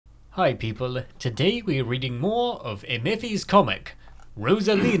Hi people, today we're reading more of Emefi's comic,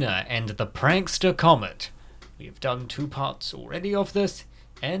 Rosalina and the Prankster Comet. We've done 2 parts already of this,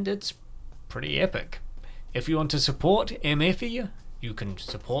 and it's pretty epic. If you want to support Emefi, you can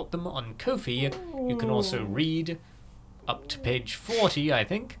support them on Ko-fi. You can also read up to page 40, I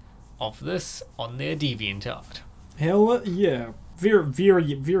think, of this on their DeviantArt. Hell yeah.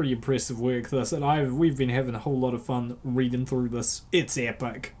 Very impressive work this, and we've been having a whole lot of fun reading through this. It's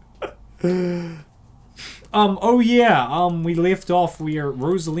epic. Oh yeah, we left off where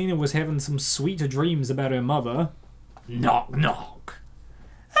Rosalina was having some sweet dreams about her mother. Knock knock.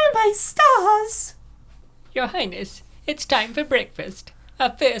 Oh my stars! Your Highness, it's time for breakfast. Our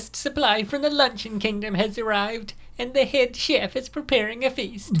first supply from the Luncheon Kingdom has arrived, and the head chef is preparing a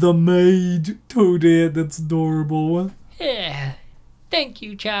feast. The maid, Toadette, that's adorable. Thank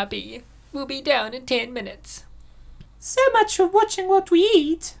you, Chubby. We'll be down in 10 minutes. So much for watching what we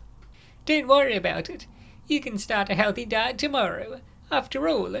eat. Don't worry about it. You can start a healthy diet tomorrow. After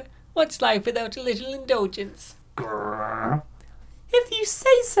all, what's life without a little indulgence? Grrr. If you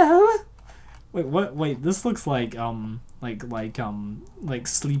say so. Wait, what? Wait, this looks like sleepover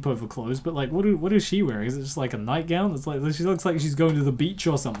clothes, but like, what is she wearing? Is it just like a nightgown? It's like she looks like she's going to the beach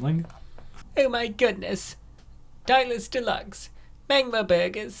or something. Oh my goodness. Dylas Deluxe, Magma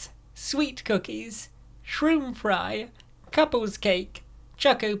Burgers, Sweet Cookies, Shroom Fry, Couples Cake,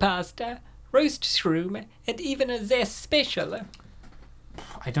 Choco Pasta, Roast Shroom, and even a Zest Special.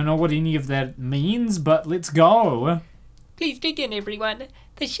 I don't know what any of that means, but let's go. Please dig in, everyone.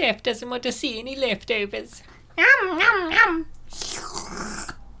 The chef doesn't want to see any leftovers. Yum, yum, yum.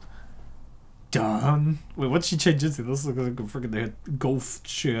 Done. Wait, what'd she change into? This looks like a freaking golf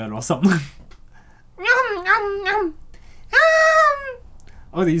shirt or something. Yum, yum, yum.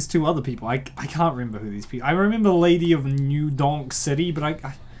 Oh, these 2 other people. I can't remember who these people. I remember Lady of New Donk City, but I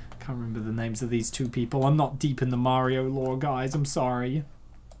can't remember the names of these 2 people. I'm not deep in the Mario lore, guys. I'm sorry.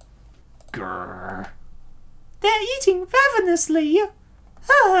 Grrr. They're eating ravenously.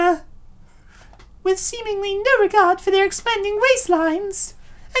 With seemingly no regard for their expanding waistlines.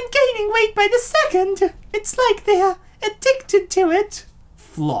 And gaining weight by the second. It's like they're addicted to it.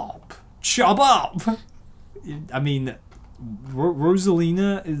 Flop. Chop up! I mean,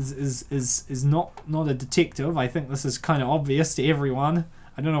 Rosalina is not a detective. I think this is kind of obvious to everyone.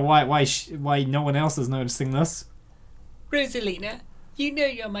 I don't know why no one else is noticing this. Rosalina, you know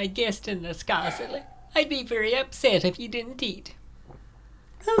you're my guest in this castle. I'd be very upset if you didn't eat.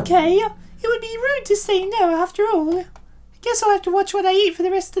 Okay, it would be rude to say no after all. I guess I'll have to watch what I eat for the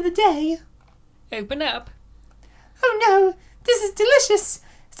rest of the day. Open up. Oh no, this is delicious.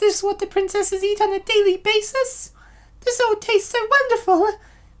 Is this what the princesses eat on a daily basis? This all tastes so wonderful,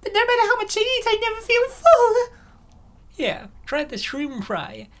 but no matter how much I eat, I never feel full. Here, try the Shroom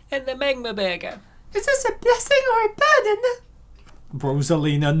Fry and the Magma Burger. Is this a blessing or a burden?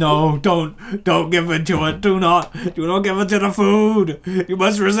 Rosalina, no, don't give in to it. Do not give in to the food. You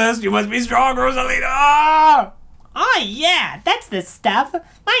must resist. You must be strong, Rosalina. Oh yeah, that's the stuff.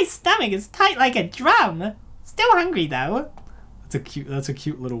 My stomach is tight like a drum. Still hungry though. That's a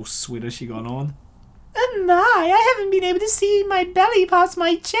cute little sweater she got on. Oh my, I haven't been able to see my belly past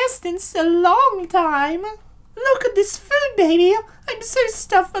my chest in a long time. Look at this food, baby. I'm so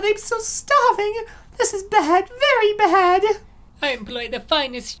stuffed, but I'm so starving. This is bad, very bad. I employ the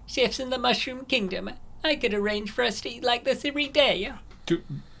finest chefs in the Mushroom Kingdom. I could arrange for us to eat like this every day.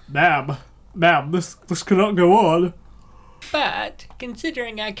 Ma'am, this cannot go on. But,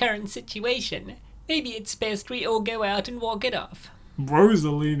 considering our current situation, maybe it's best we all go out and walk it off.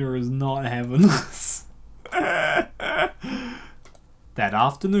 Rosalina is not having this. That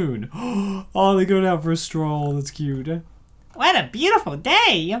afternoon. Oh, they go out for a stroll. That's cute. What a beautiful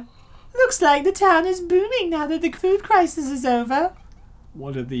day. Looks like the town is booming now that the food crisis is over.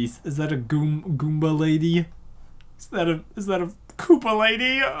 What are these? Is that a Goomba lady? Is that a Koopa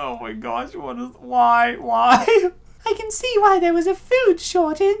lady? Oh my gosh, why? I can see why there was a food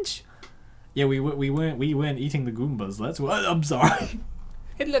shortage. Yeah, we weren't eating the Goombas. That's what. I'm sorry.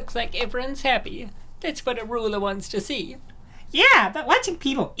 It looks like everyone's happy. That's what a ruler wants to see. Yeah, but watching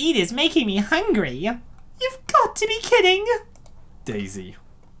people eat is making me hungry. You've got to be kidding.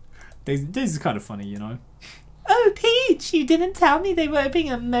 Daisy's kind of funny, you know. Oh, Peach, you didn't tell me they were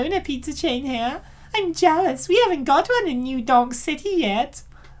opening a Mona pizza chain here. I'm jealous. We haven't got one in New Donk City yet.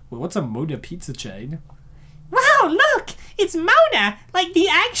 Well, what's a Mona pizza chain? Wow, look! It's Mona! Like the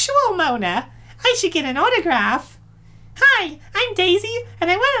actual Mona! I should get an autograph. Hi, I'm Daisy,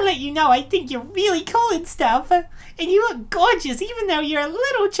 and I want to let you know I think you're really cool and stuff. And you look gorgeous, even though you're a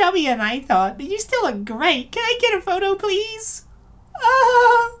little chubbier than I thought. But you still look great. Can I get a photo, please?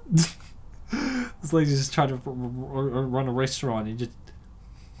 This lady's just trying to run a restaurant. You just...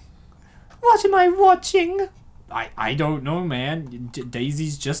 What am I watching? I don't know, man.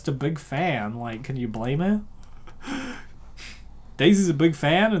 Daisy's just a big fan. Like, can you blame her? Daisy's a big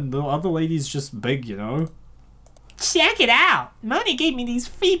fan, and the other lady's just big, you know? Check it out! Mona gave me these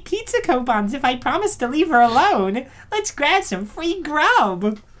free pizza coupons if I promise to leave her alone. Let's grab some free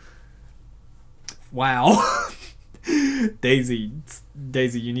grub. Wow. Daisy,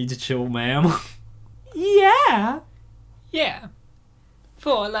 you need to chill, ma'am. Yeah. Yeah.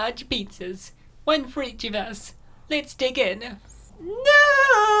 4 large pizzas. 1 for each of us. Let's dig in.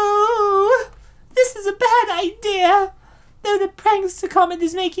 No! This is a bad idea. Though the prankster Comet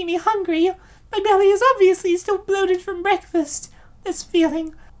is making me hungry, my belly is obviously still bloated from breakfast. This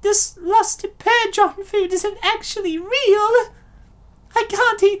feeling, this lust to purge on food isn't actually real. I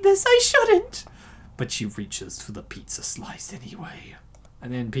can't eat this, I shouldn't. But she reaches for the pizza slice anyway.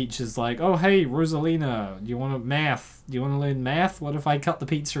 And then Peach is like, oh hey, Rosalina, do you want to math? Do you want to learn math? What if I cut the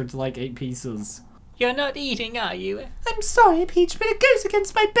pizza into like 8 pieces? You're not eating, are you? I'm sorry, Peach, but it goes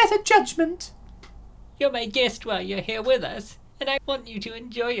against my better judgment. You're my guest while you're here with us, and I want you to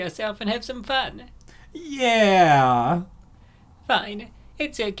enjoy yourself and have some fun. Yeah. Fine,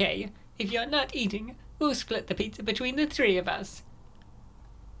 it's okay. If you're not eating, we'll split the pizza between the 3 of us.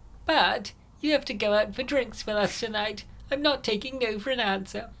 But you have to go out for drinks with us tonight. I'm not taking no for an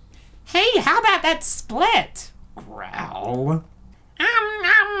answer. Hey, how about that split? Growl.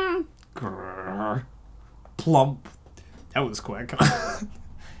 Grrr. Plump. That was quick.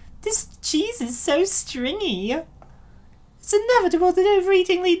 This cheese is so stringy. It's inevitable that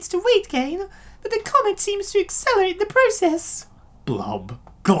overeating leads to weight gain, but the Comet seems to accelerate the process. Blub.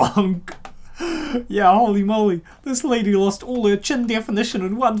 Glunk. Yeah, holy moly. This lady lost all her chin definition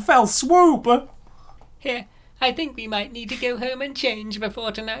in one fell swoop. Here, I think we might need to go home and change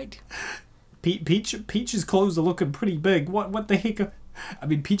before tonight. Peach's clothes are looking pretty big. What the heck? I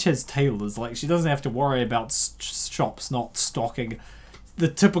mean, Peach has tailors. Like, she doesn't have to worry about shops not stocking the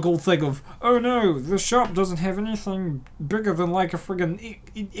typical thing of, oh no, the shop doesn't have anything bigger than like a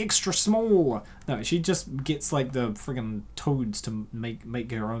friggin' extra small. No, she just gets like the friggin' toads to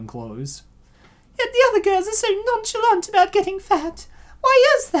make her own clothes. Yet the other girls are so nonchalant about getting fat. Why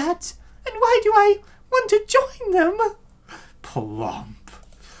is that? And why do I want to join them? Plump.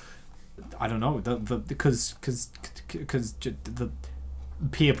 I don't know. Because the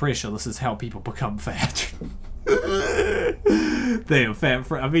peer pressure. This is how people become fat. They are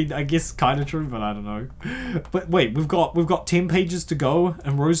fat. I mean, I guess kind of true, but I don't know. But wait, we've got 10 pages to go,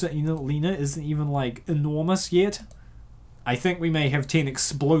 and Rosalina isn't even like enormous yet. I think we may have 10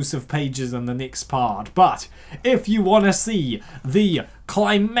 explosive pages in the next part. But if you want to see the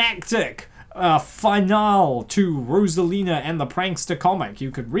climactic finale to Rosalina and the Prankster comic, you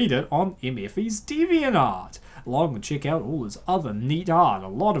could read it on MFE's DeviantArt, along with check out all his other neat art, a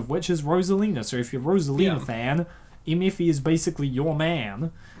lot of which is Rosalina. So if you're a Rosalina fan, MFE is basically your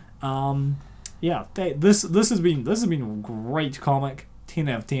man. Yeah, this has been a great comic. 10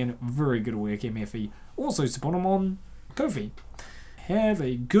 out of 10, very good work, MFE. Also support him on Ko-fi. Have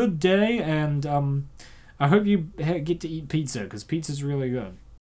a good day, and I hope you get to eat pizza, because pizza's really good.